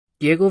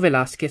Diego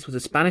Velázquez was a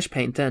Spanish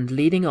painter and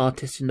leading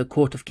artist in the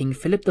court of King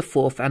Philip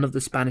IV and of the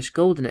Spanish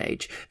Golden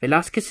Age.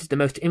 Velázquez is the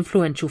most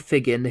influential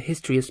figure in the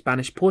history of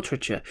Spanish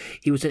portraiture.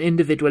 He was an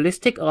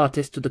individualistic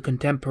artist of the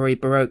contemporary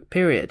Baroque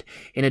period.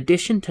 In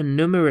addition to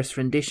numerous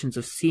renditions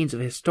of scenes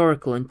of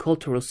historical and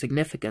cultural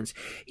significance,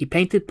 he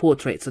painted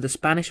portraits of the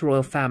Spanish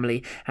royal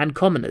family and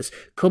commoners,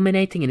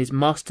 culminating in his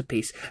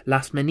masterpiece,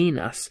 Las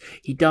Meninas.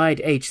 He died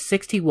aged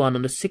 61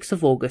 on the 6th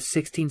of August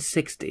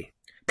 1660.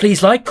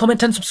 Please like,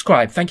 comment and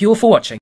subscribe. Thank you all for watching.